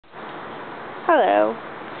Hello,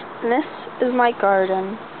 this is my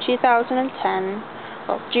garden, 2010,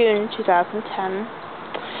 well, June 2010,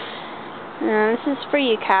 and this is for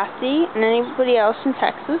you, Kathy, and anybody else in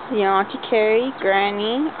Texas, Auntie Carrie,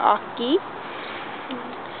 Granny, Aki.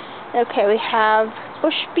 Okay, we have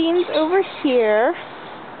bush beans over here,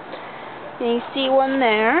 and you see one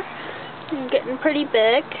there, and getting pretty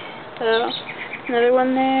big, so another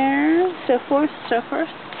one there, so forth,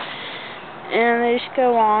 and they just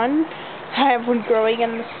go on. I have one growing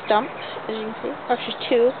in the stump, as you can see. Actually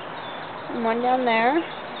two. And one down there.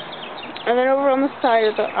 And then over on the side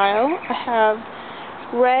of the aisle, I have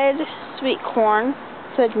red sweet corn. It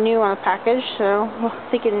said new on the package, so we'll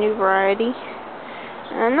take a new variety.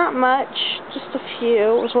 And not much, just a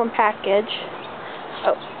few. It was one package.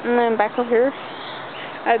 Oh, and then back over here,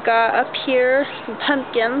 I got up here some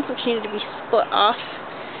pumpkins, which needed to be split off.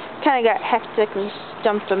 Kind of got hectic and just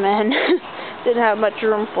dumped them in. Didn't have much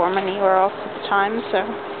room for them anywhere else at the time, so.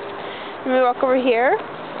 Let me walk over here,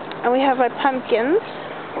 and we have my pumpkins,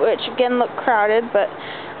 which again look crowded, but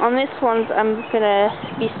on these ones I'm going to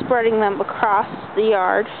be spreading them across the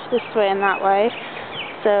yard, this way and that way,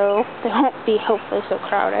 so they won't be hopefully so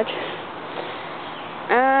crowded.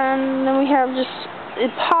 And then we have just,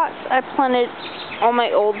 in pots I planted all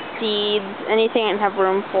my old seeds, anything I didn't have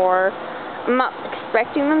room for. I'm not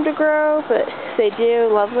expecting them to grow, but if they do,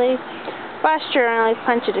 lovely. Last year I only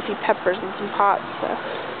planted a few peppers in some pots, so.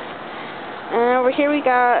 And over here we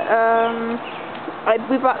got,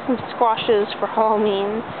 we bought some squashes for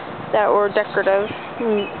Halloween that were decorative.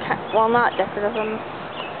 Well, not decorative,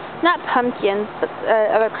 not pumpkins, but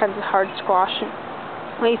other kinds of hard squash.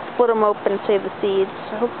 We split them open and save the seeds,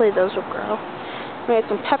 so hopefully those will grow. We have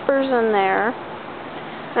some peppers in there.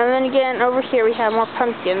 And then again, over here we have more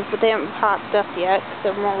pumpkins, but they haven't popped up yet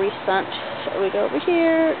because they're more recent. So we go over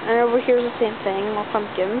here, and over here's the same thing, more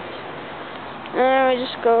pumpkins. And then we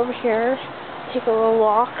just go over here, take a little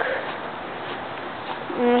walk,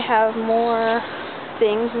 and we have more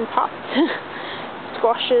things in pots.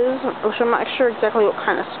 Squashes, which I'm not sure exactly what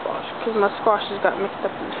kind of squash, because my squashes got mixed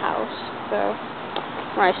up in the house, so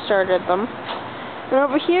when I started them. And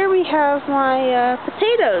over here we have my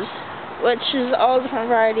potatoes, which is all different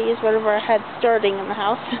varieties, whatever I had starting in the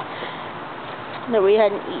house that we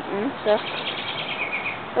hadn't eaten, so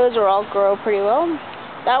those will all grow pretty well.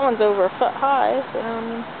 That one's over a foot high, so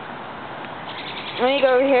when you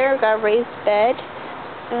go over here, we've got a raised bed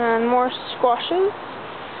and more squashes,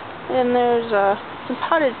 and there's some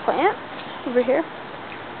potted plants over here.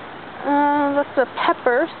 That's a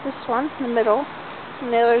pepper, this one in the middle,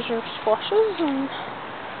 and the others are squashes. And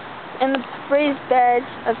in the raised bed,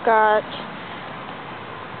 I've got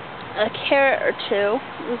a carrot or two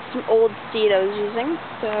with some old seed I was using.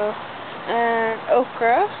 So, and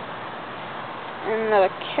okra, and another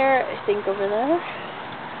carrot, I think, over there.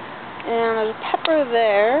 And there's a pepper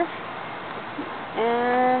there,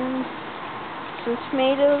 and some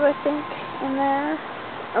tomatoes, I think, in there.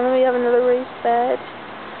 And then we have another raised bed,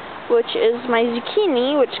 which is my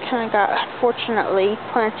zucchini, which kind of got, unfortunately,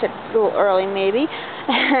 planted a little early, maybe,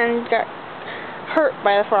 and got hurt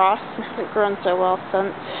by the frost. It hasn't grown so well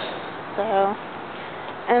since. So,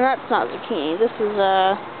 and that's not zucchini. This is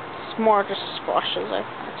more just squashes I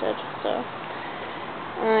planted. So,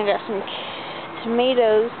 and I got some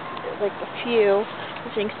tomatoes, like a few.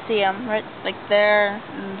 As you can see them right, like there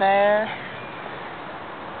and there.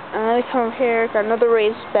 And then we come over here, got another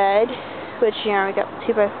raised bed, which, we got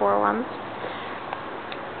 2x4 ones.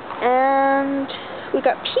 And we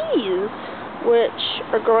got peas, which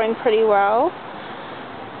are growing pretty well.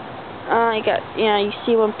 You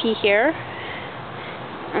see one pea here.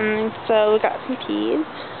 And so we got some peas,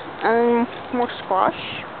 and more squash.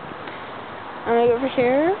 And over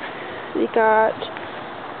here, we got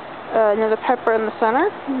another pepper in the center,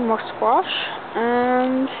 and more squash.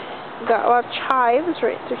 And we got a lot of chives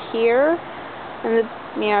right through here. And the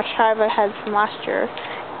chive I had from last year.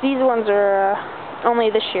 These ones are only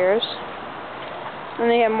this year's. And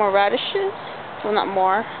they have more radishes. Well, not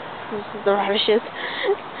more. This is the radishes.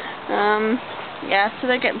 Yeah, so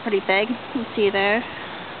they're getting pretty big. You can see there.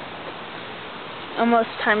 Almost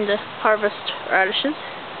time to harvest radishes.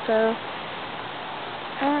 So,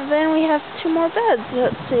 and then we have two more beds.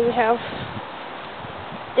 Let's see, we have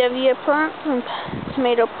Devia plants and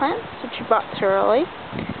tomato plants, which we bought too early.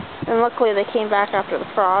 And luckily they came back after the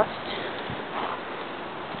frost.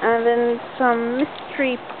 And then some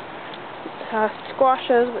mystery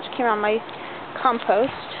squashes, which came out of my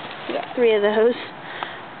compost. We got 3 of those.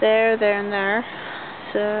 There, and there.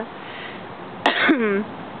 So,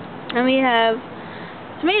 and we have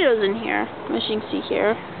tomatoes in here, as you can see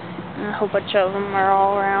here. And a whole bunch of them are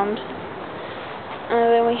all around.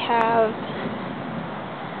 we have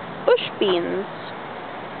bush beans,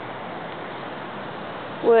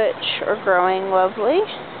 which are growing lovely,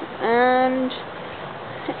 and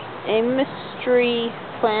a mystery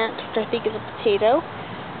plant, which I think is a potato,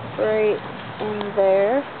 right in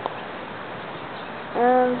there.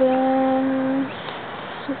 And then,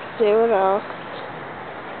 let's see what else.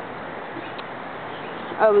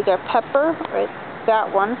 Oh, we got pepper, right,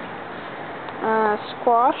 that one.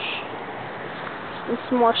 Squash, and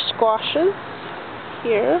some more squashes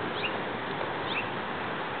here.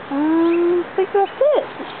 I think that's it.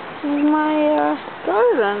 This is my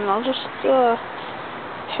garden. I'll just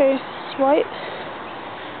swipe.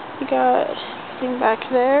 We got everything back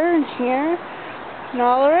there and here and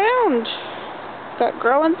all around. Got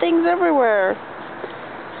growing things everywhere.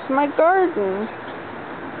 This is my garden.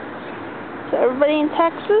 So everybody in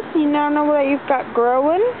Texas, you now know what you've got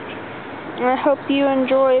growing. And I hope you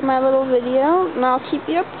enjoy my little video, and I'll keep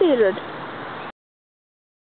you updated.